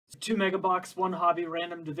2 mega box, 1 hobby,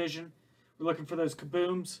 random division. We're looking for those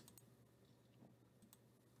kabooms.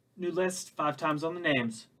 New list, 5 times on the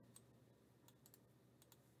names.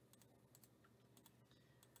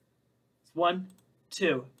 It's 1,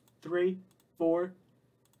 2, 3, 4,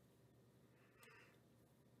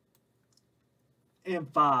 and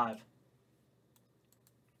 5.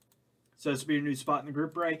 So this will be your new spot in the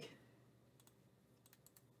group break.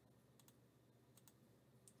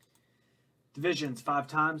 Divisions, 5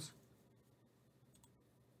 times.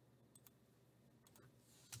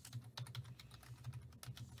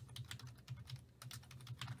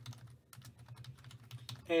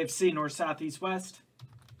 AFC, North, South, East, West.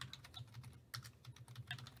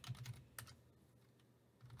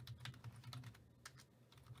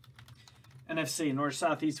 NFC, North,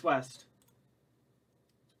 South, East, West.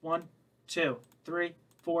 1, 2, 3,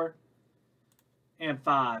 4, and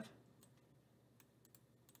 5.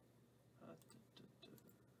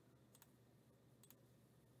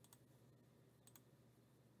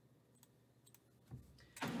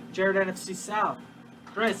 Jared, NFC South.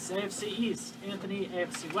 Chris, AFC East. Anthony,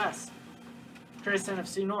 AFC West. Chris,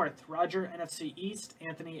 NFC North. Roger, NFC East.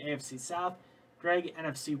 Anthony, AFC South. Greg,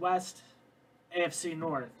 NFC West. AFC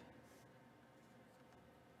North.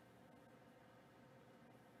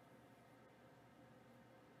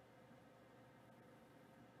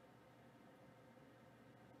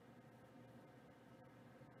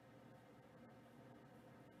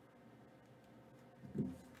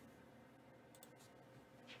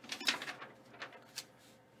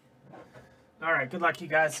 All right, good luck, you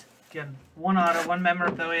guys. Again, 1 auto, 1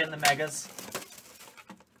 memorabilia in the megas.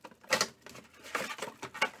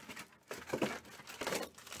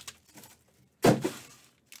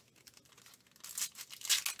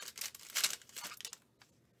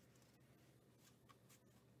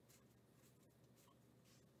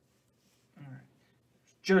 All right.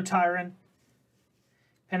 Joe Tyron,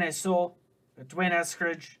 Penei Sewell, Dwayne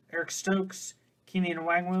Eskridge, Eric Stokes, Keenan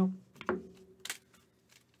Nwangwu.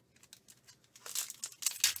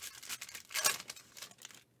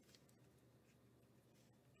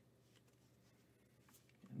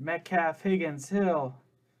 Metcalf, Higgins, Hill,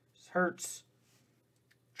 Hurts,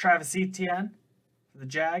 Travis Etienne for the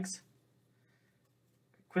Jags,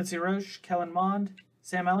 Quincy Roche, Kellen Mond,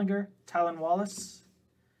 Sam Ehlinger, Tylan Wallace,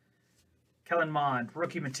 Kellen Mond,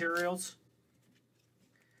 rookie materials.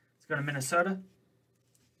 Let's go to Minnesota.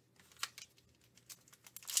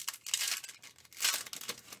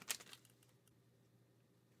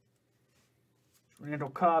 Randall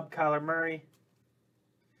Cobb, Kyler Murray,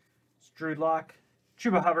 Drew Lock,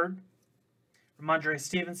 Chuba Hubbard, Ramondre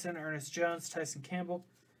Stevenson, Ernest Jones, Tyson Campbell,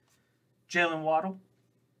 Jalen Waddle.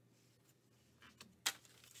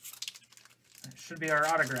 That should be our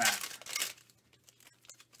autograph.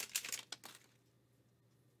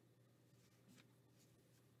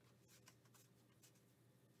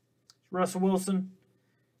 Russell Wilson,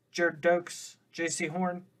 Jared Dokes, J.C.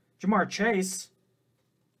 Horn, Jamar Chase,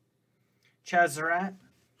 Chaz Surratt,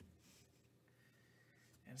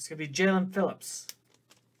 and it's going to be Jalen Phillips.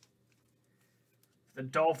 The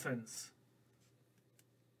Dolphins.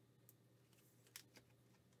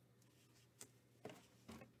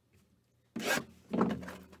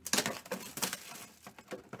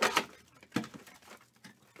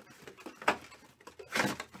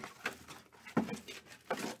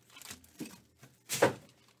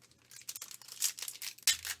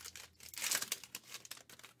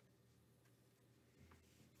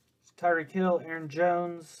 Tyreek Hill, Aaron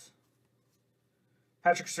Jones,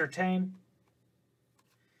 Patrick Surtain,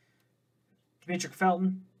 Demetric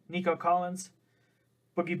Felton, Nico Collins,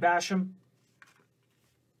 Boogie Basham.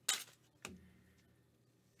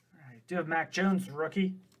 All right, do have Mac Jones,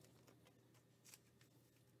 rookie.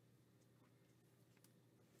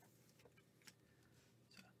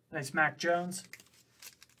 Nice Mac Jones.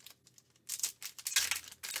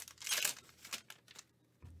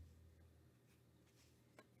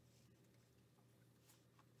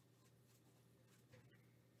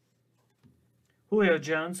 Julio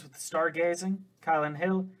Jones with Stargazing, Kylan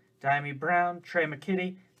Hill, Diami Brown, Trey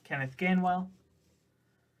McKitty, Kenneth Gainwell,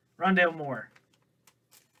 Rondale Moore.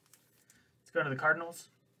 Let's go to the Cardinals.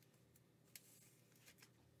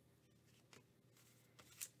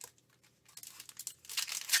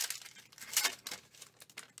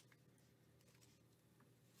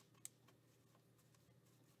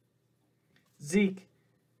 Zeke,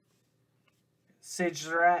 Sage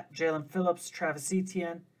Surratt, Jalen Phillips, Travis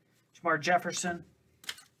Etienne, Jamar Jefferson,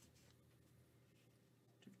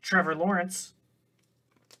 Trevor Lawrence,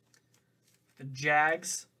 the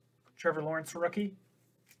Jags, Trevor Lawrence rookie.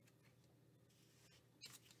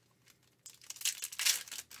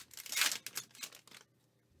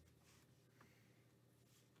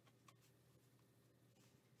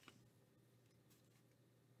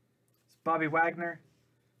 Bobby Wagner,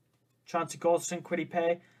 Chauncey Golston, Kwity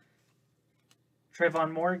Paye,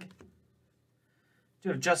 Trayvon Morg. Do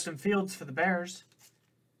have Justin Fields for the Bears.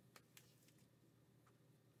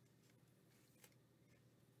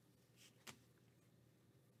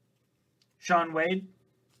 Sean Wade.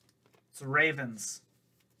 It's the Ravens.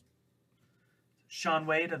 Sean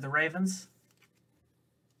Wade of the Ravens.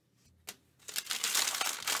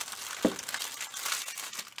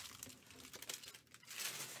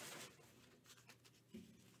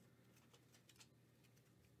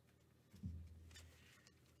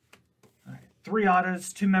 All right, 3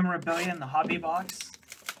 autos, 2 memorabilia in the hobby box.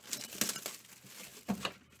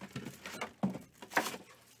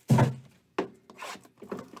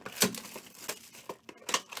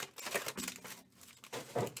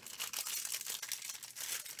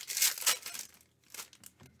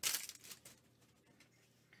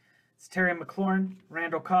 Terry McLaurin,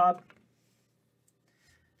 Randall Cobb,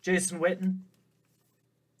 Jason Witten.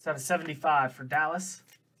 It's out of 75 for Dallas.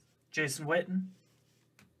 Jason Witten.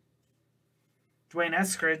 Dwayne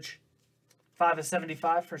Eskridge, 5 of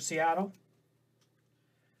 75 for Seattle.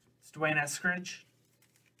 It's Dwayne Eskridge.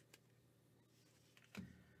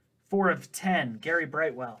 4 of 10, Gary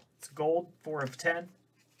Brightwell. It's gold, 4 of 10.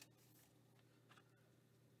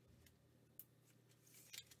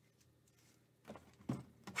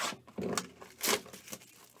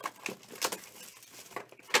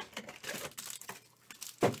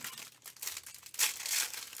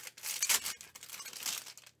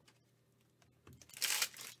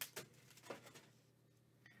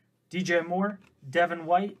 DJ Moore, Devin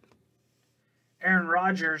White, Aaron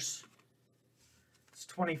Rodgers. It's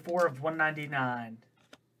 24 of 199.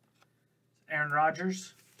 Aaron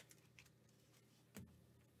Rodgers.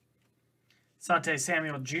 Asante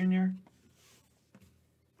Samuel Jr.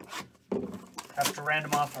 Have to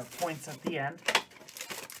random off our points at the end.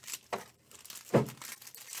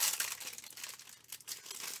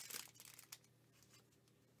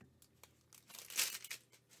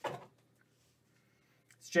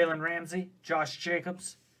 Jalen Ramsey, Josh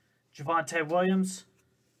Jacobs, Javonte Williams,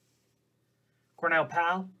 Cornell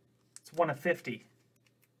Powell. It's 1 of 50.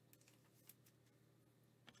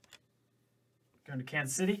 Going to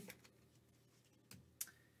Kansas City.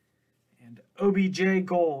 And OBJ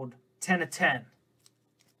Gold, 10 of 10.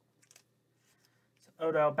 So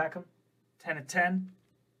Odell Beckham, 10 of 10.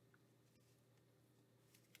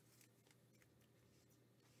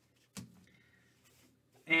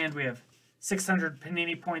 And we have 600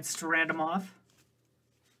 Panini points to random off.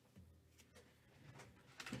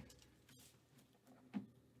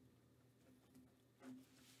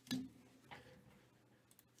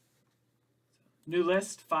 New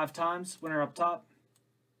list, 5 times. Winner up top.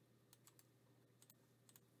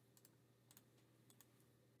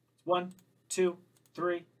 1, 2,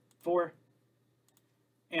 3, 4,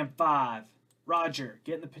 and 5. Roger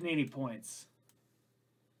getting the Panini points.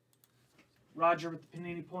 Roger with the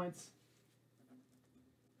Panini points.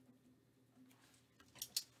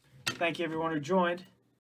 Thank you everyone who joined.